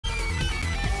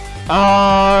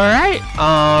Alright,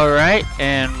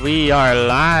 and we are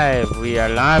live. We are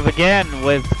live again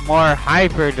with more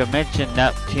Hyperdimension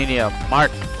Neptunia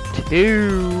Mark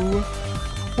II.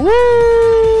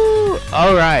 Woo!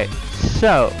 Alright,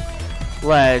 so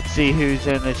let's see who's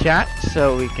in the chat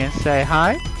so we can say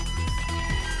hi.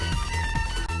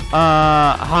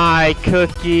 Hi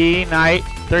Cookie Knight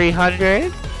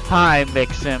 300. Hi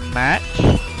Mix and Match.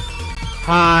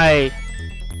 Hi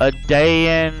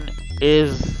Adayan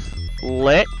is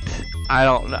lit.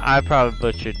 I probably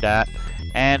butchered that.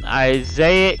 And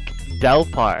Isaac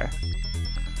Delpar.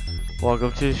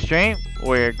 Welcome to the stream.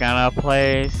 We're gonna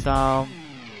play some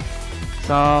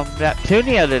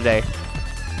Neptunia today.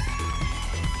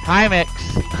 Hi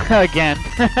Mix again.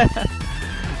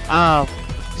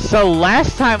 So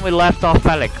last time we left off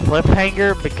at a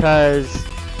cliffhanger because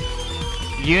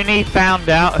Uni found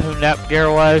out who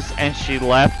Nepgear was and she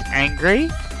left angry.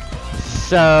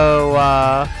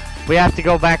 So we have to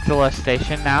go back to Lust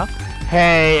Station now.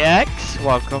 Hey X,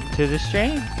 welcome to the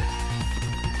stream.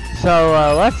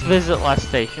 So let's visit Lust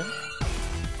Station.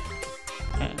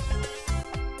 Okay.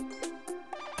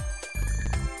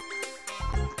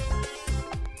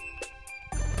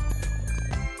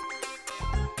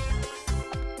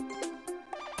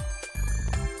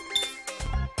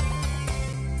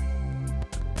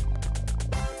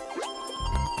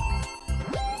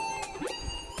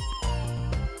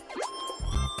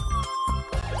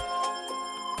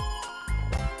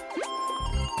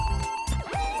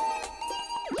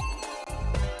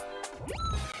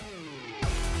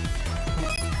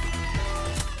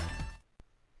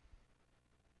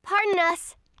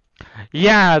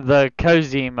 Yeah, the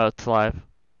cozy emote's live.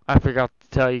 I forgot to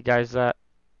tell you guys that.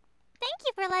 Thank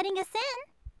you for letting us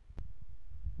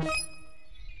in.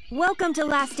 Welcome to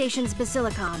Last Station's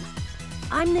Basilicom.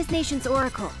 I'm this nation's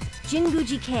oracle,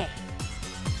 Jinguji K.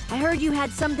 I heard you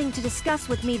had something to discuss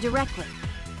with me directly.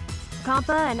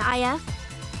 Kampa and IF,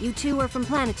 you two are from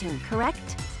Planetoon,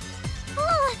 correct?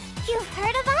 Oh, you've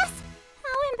heard of us?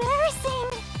 How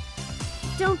embarrassing.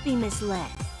 Don't be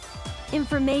misled.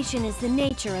 Information is the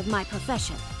nature of my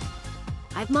profession.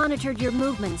 I've monitored your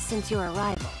movements since your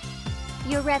arrival.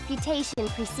 Your reputation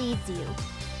precedes you.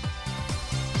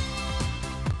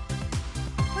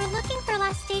 We're looking for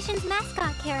Last Station's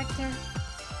mascot character.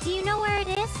 Do you know where it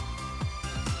is?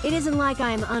 It isn't like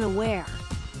I am unaware.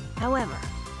 However,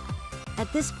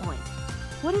 at this point,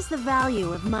 what is the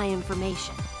value of my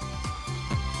information?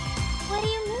 What do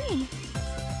you mean?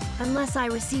 Unless I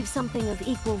receive something of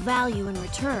equal value in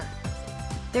return,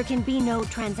 there can be no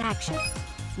transaction,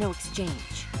 no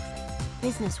exchange.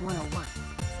 Business 101.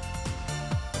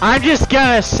 I'm just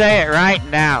gonna say it right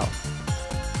now.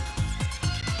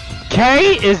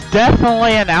 K is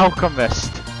definitely an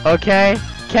alchemist, okay?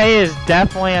 K is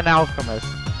definitely an alchemist.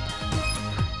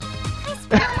 I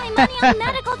spent all my money on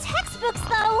medical textbooks,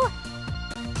 though!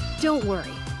 Don't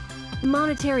worry.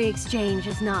 Monetary exchange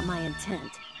is not my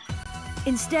intent.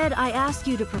 Instead, I ask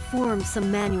you to perform some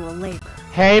manual labor.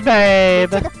 Hey, babe!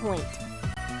 To the point.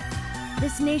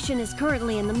 This nation is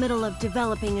currently in the middle of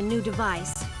developing a new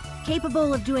device,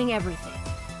 capable of doing everything.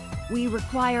 We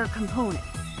require components.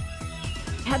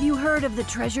 Have you heard of the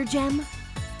treasure gem?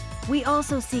 We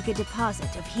also seek a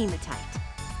deposit of hematite.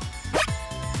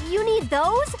 You need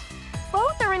those?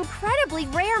 Both are incredibly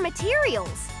rare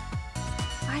materials.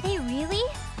 Are they really?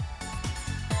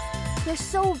 They're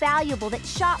so valuable that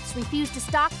shops refuse to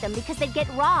stock them because they'd get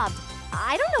robbed.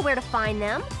 I don't know where to find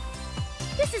them.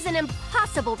 This is an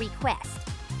impossible request.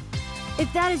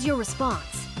 If that is your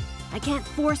response, I can't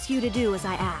force you to do as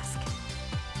I ask.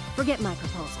 Forget my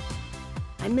proposal.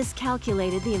 I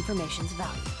miscalculated the information's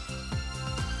value.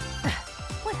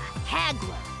 What a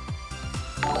haggler.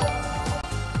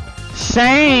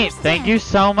 Saint, thank you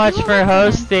so much for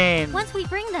hosting. Once we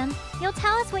bring them, you'll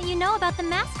tell us what you know about the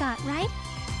mascot, right?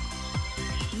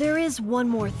 There is one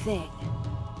more thing.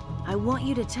 I want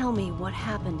you to tell me what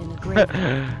happened in the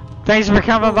graveyard. Thanks for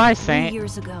coming by, Saint. 3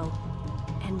 years ago,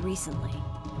 and recently.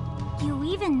 You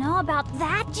even know about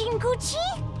that, Jinguji?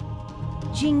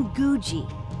 Jinguji.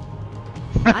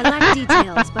 I lack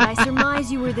details, but I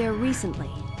surmise you were there recently.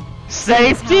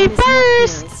 Safety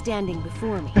first! Is standing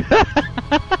before me.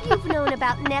 You've known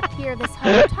about Nepgear this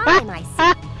whole time, I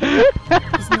see.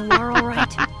 Is Nalar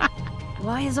alright?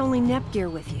 Why is only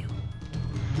Nepgear with you?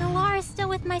 Nalar is still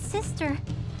with my sister.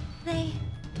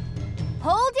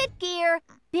 Hold it, Gear!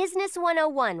 Business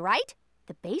 101, right?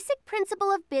 The basic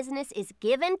principle of business is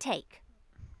give and take.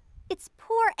 It's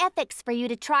poor ethics for you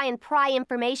to try and pry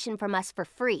information from us for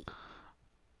free.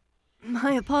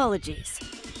 My apologies.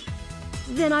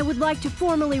 Then I would like to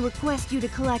formally request you to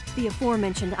collect the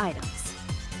aforementioned items.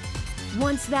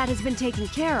 Once that has been taken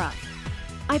care of,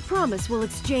 I promise we'll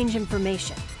exchange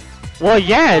information. Well,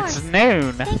 yeah, it's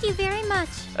noon. Thank you very much.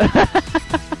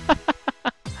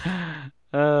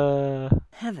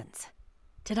 Heavens,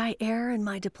 did I err in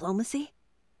my diplomacy?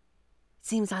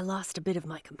 Seems I lost a bit of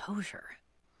my composure.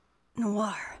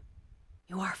 Noir,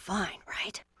 you are fine,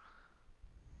 right?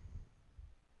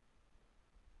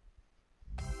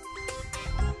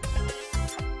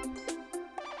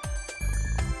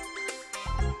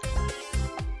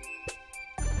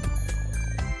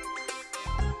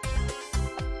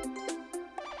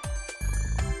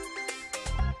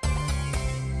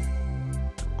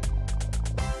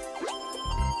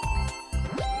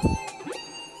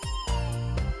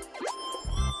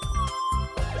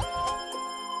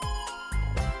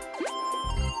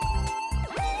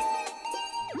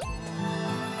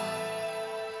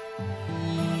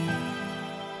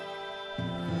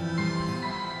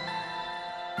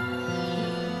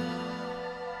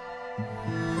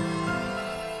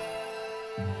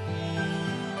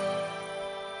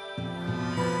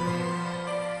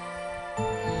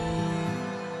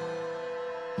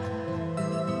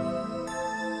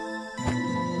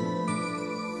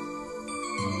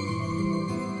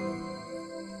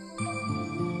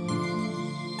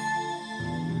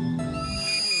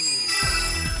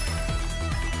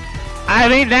 I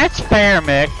mean, that's fair,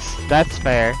 Mix. That's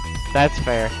fair. That's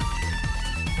fair.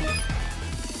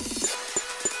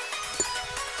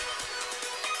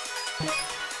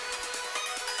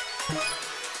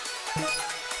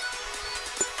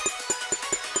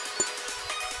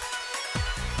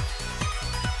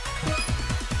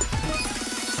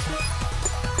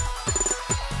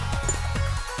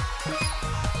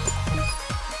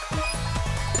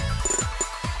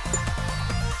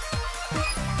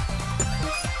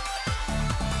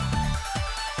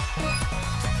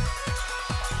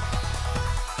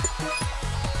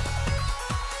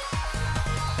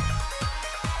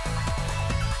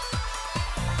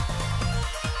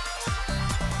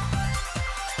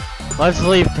 Let's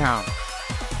leave town.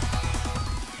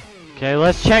 Okay,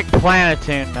 let's check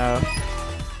Planetoon though.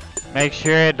 Make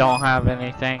sure it don't have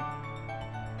anything.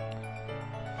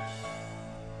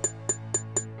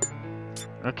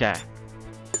 Okay.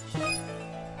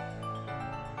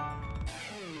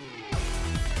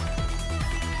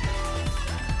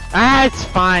 Ah, it's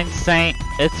fine, Saint.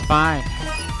 It's fine.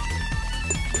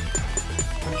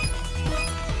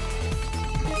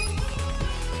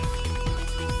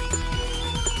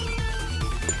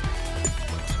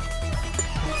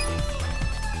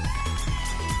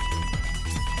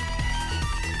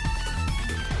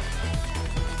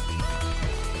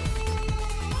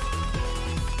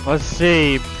 Let's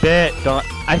see,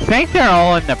 I think they're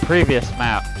all in the previous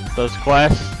map, those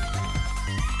quests.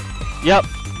 Yep,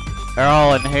 they're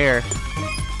all in here.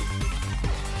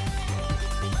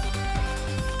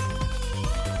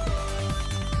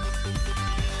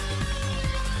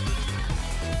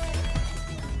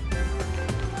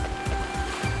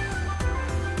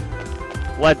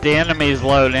 What, the enemies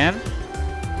load in?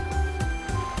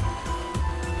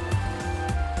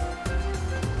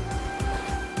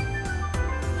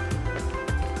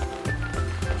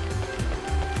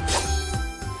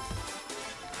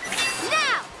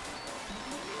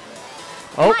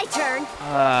 Oh. My turn.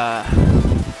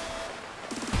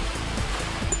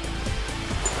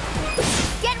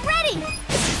 Get ready.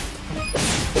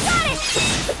 Got it.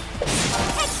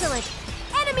 Excellent.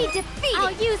 Enemy defeated.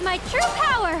 I'll use my true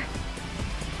power.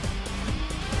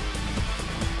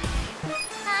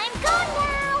 I'm gone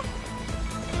now.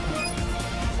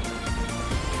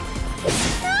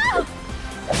 No!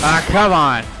 Ah, come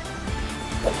on.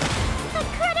 A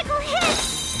critical hit.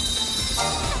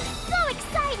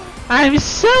 I'm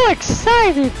so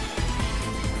excited!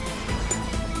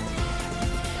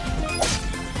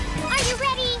 Are you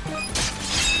ready?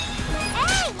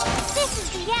 Hey! This is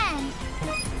the end!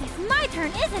 It's my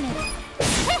turn, isn't it?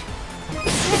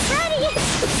 Get ready!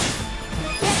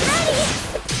 Get ready!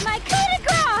 My coup de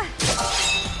grace!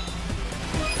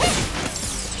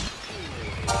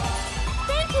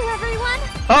 Thank you, everyone!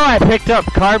 Oh, I picked up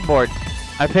cardboard.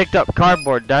 I picked up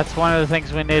cardboard. That's one of the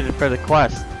things we needed for the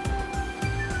quest.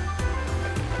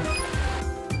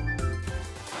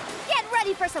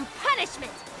 For some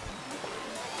punishment.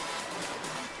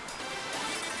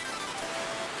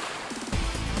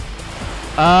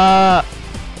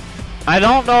 I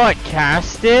don't know what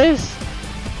cast is,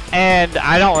 and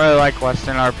I don't really like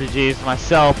Western RPGs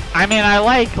myself. I mean, I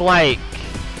like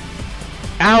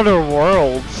Outer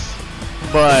Worlds,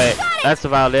 but that's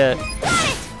about it. Got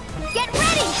it! Get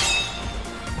ready!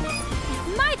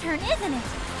 It's my turn, isn't it?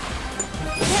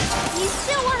 You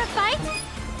still want to fight?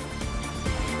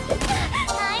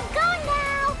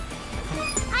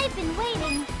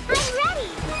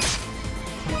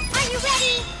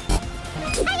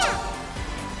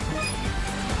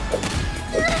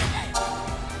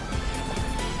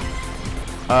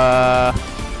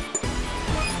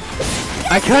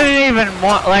 I couldn't even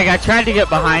like I tried to get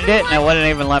behind it and it wouldn't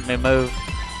even let me move.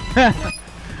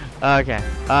 Okay.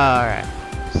 Alright.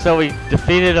 So we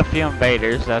defeated a few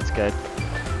invaders, that's good.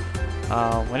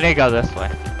 We need to go this way.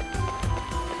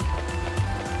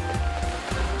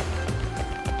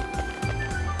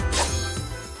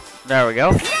 There we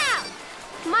go. Now!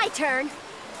 My turn.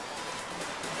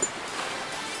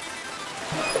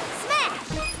 Smash!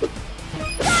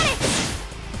 Got it!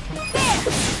 There!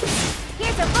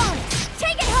 Here's a bonus.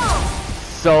 Take it home!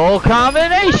 Soul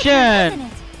combination! Isn't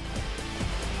it?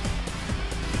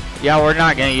 Yeah, we're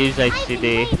not gonna use I've HCD.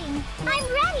 been waiting. I'm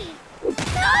ready.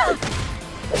 Ah!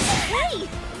 Hey,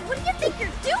 what do you think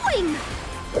you're doing?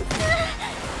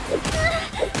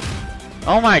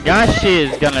 Oh my gosh, she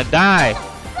is gonna die.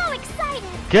 So excited.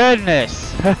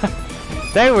 Goodness.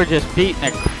 They were just beating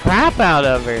the crap out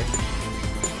of her.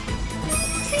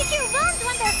 Treat your wounds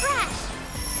when they're fresh.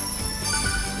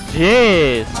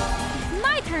 Jeez.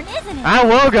 My turn, isn't it? I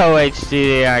will go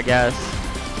HCD, I guess.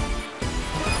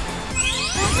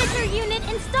 Processor unit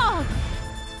installed.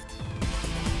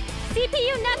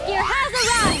 CPU Netgear has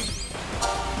arrived.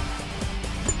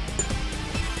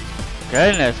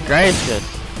 Goodness gracious.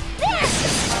 There!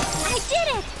 I did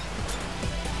it!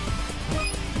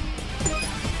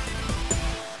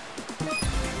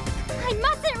 I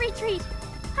mustn't retreat.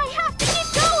 I have to keep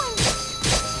going.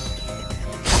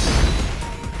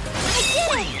 I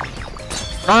did it!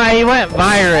 Oh, he went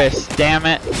virus, damn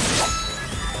it.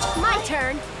 My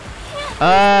turn.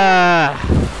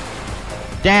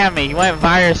 Damn, he went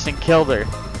virus and killed her.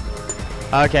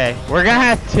 Okay, we're gonna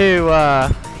have to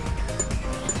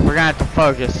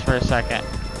focus for a second.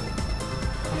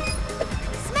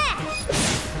 Smash!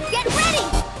 Get ready!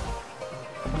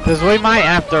 Cause we might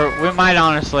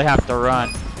honestly have to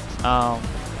run. I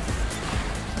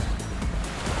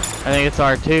think it's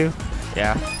R2.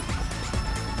 Yeah.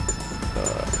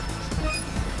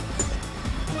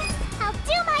 I'll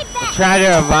do my best. Try to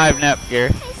revive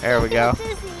Netgear. There we go.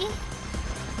 Dizzy.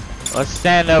 Let's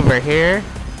stand over here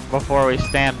before we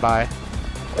stand by.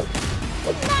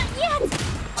 Not yet.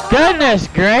 Goodness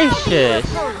gracious!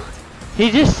 He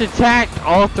just attacked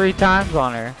all 3 times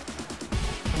on her.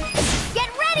 Get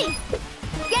ready!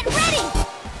 Get ready!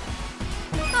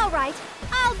 All right,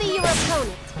 I'll be your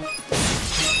opponent.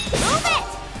 Move it!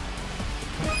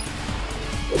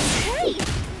 Hey!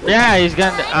 Yeah, he's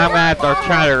gonna. I'm gonna have to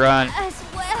try to run. As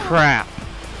well. Crap.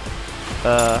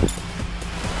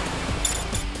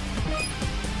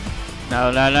 No,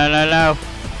 no, no, no, no.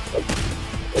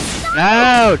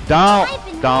 No,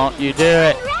 don't you do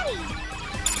it. I'm ready.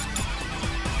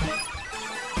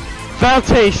 Fail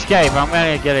to escape. I'm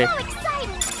gonna get it. So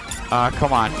excited.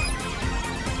 Come on.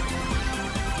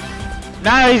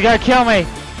 No, he's gonna kill me.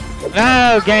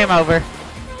 No, game over.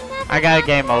 I got a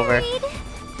game over.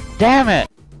 Damn it.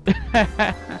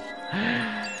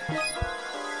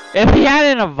 If he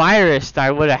hadn't a virus,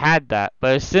 I would have had that.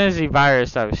 But as soon as he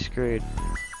virused, I was screwed.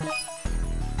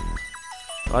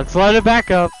 Let's load it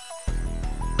back up.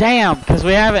 Damn, because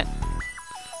we haven't.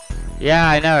 Yeah,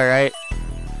 I know, right?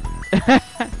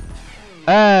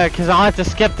 Because I'll have to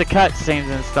skip the cutscenes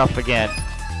and stuff again.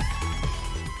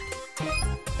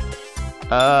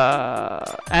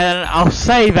 And I'll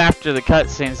save after the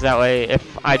cutscenes. That way,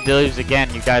 if I lose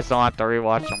again, you guys don't have to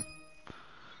rewatch them.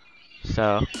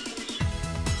 So.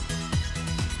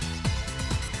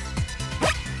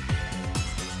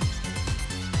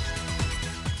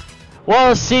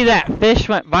 Well, see, that fish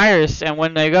went virus, and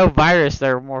when they go virus,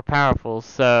 they're more powerful,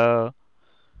 so...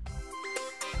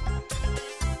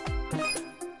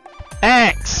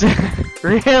 X!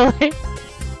 Really?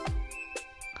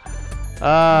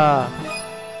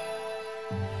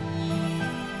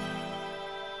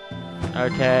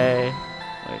 Okay.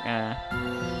 We're gonna...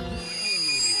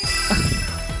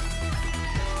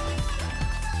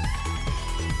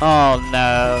 Oh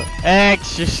no.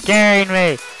 X, you're scaring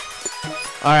me!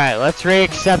 Alright, let's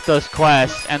re-accept those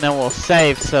quests, and then we'll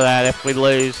save so that if we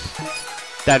lose,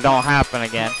 that don't happen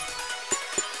again.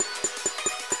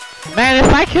 Man,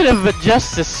 if I could have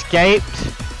just escaped...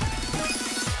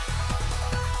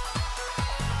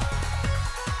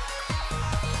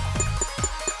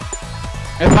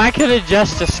 If I could have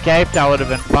just escaped, I would have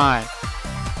been fine.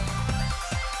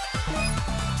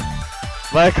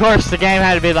 But of course, the game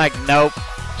had to be like, nope,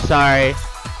 sorry,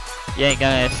 you ain't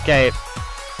gonna escape.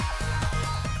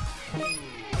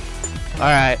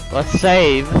 Alright, let's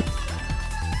save.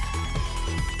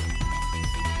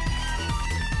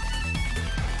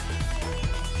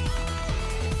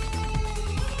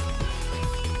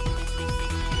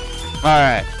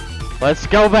 Alright, let's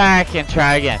go back and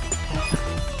try again.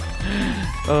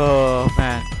 Oh,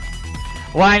 man.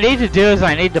 What I need to do is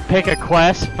I need to pick a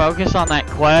quest, focus on that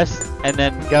quest, and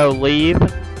then go leave,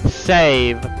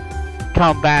 save,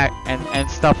 come back, and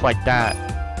stuff like that.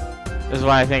 Is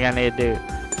what I think I need to do.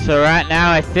 So right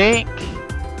now I think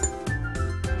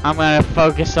I'm going to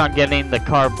focus on getting the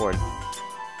cardboard.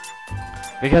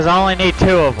 Because I only need 2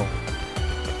 of them.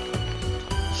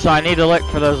 So I need to look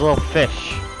for those little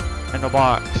fish in the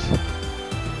box.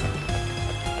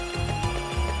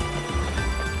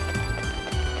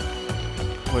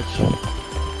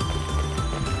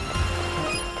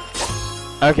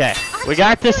 Okay, we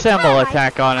got the symbol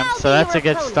attack on him, so that's a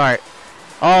good start.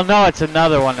 Oh no, it's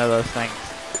another one of those things.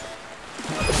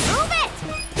 Move it!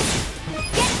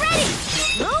 Get ready!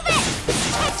 Move it!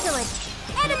 Excellent!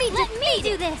 Enemy, let me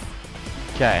do this!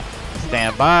 Okay,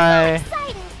 stand by.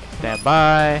 Stand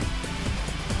by.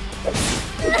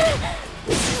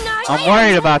 I'm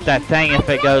worried about that thing if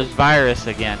it goes virus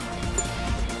again.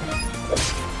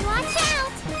 Watch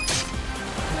out!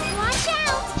 Watch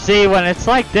out! See, when it's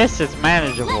like this, it's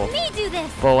manageable. Let me do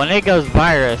this! But when it goes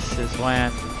virus is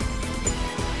when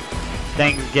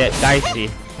things get dicey.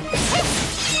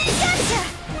 Gotcha!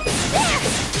 There!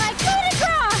 My coup de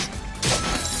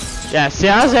grace! Yeah, see,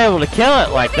 I was able to kill it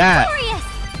like that. Victorious!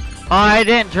 Oh, I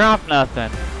didn't drop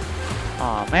nothing.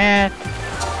 Oh man.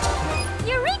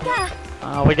 Eureka!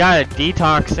 We got a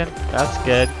detoxin. That's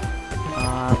good.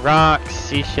 Rocks,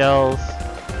 seashells.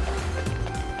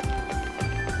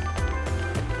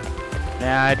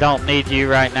 Yeah, I don't need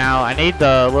you right now. I need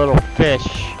the little fish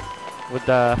with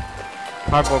the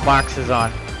cardboard boxes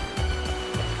on.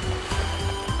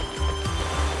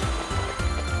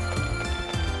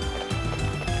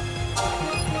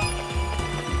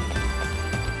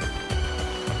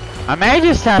 I may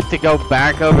just have to go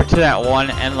back over to that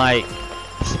one and like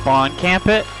spawn camp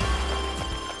it.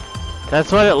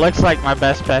 That's what it looks like my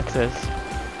best bets is.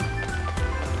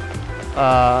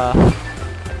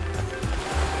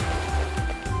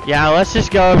 Yeah, let's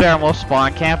just go over there and we'll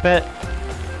spawn camp it.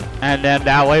 And then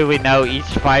that way we know each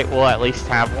fight will at least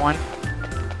have one.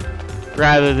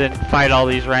 Rather than fight all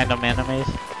these random enemies.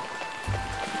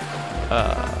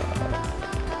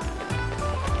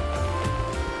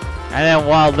 And then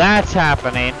while that's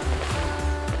happening,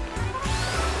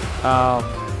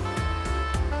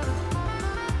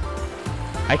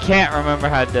 I can't remember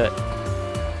how to do it.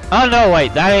 Oh no,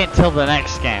 wait, that ain't till the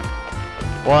next game.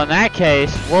 Well, in that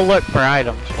case, we'll look for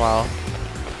items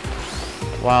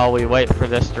while we wait for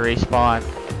this to respawn.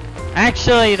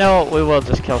 Actually, you know what, we will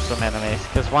just kill some enemies,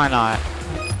 because why not?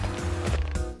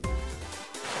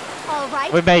 All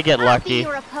right. We may get lucky.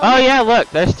 Oh yeah, look,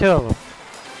 there's 2 of them.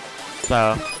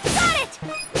 So. Got it!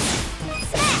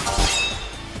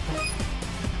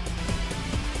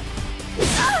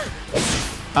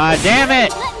 Smash! Damn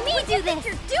it! Let me do this! What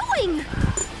you're doing?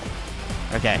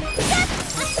 Okay. I'm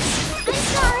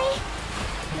sorry.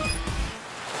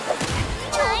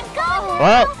 I'm gone.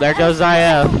 Well, there goes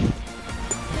IF.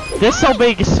 This'll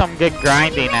be some good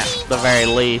grinding at the very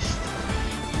least.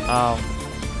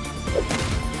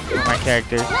 For my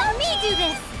characters. Let me do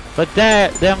this. But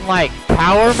them like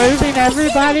power moving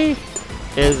everybody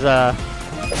is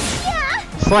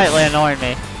slightly annoying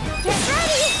me. Get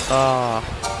ready. Oh.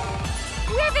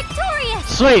 We're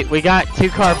victorious. Sweet, we got 2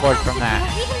 cardboard from that.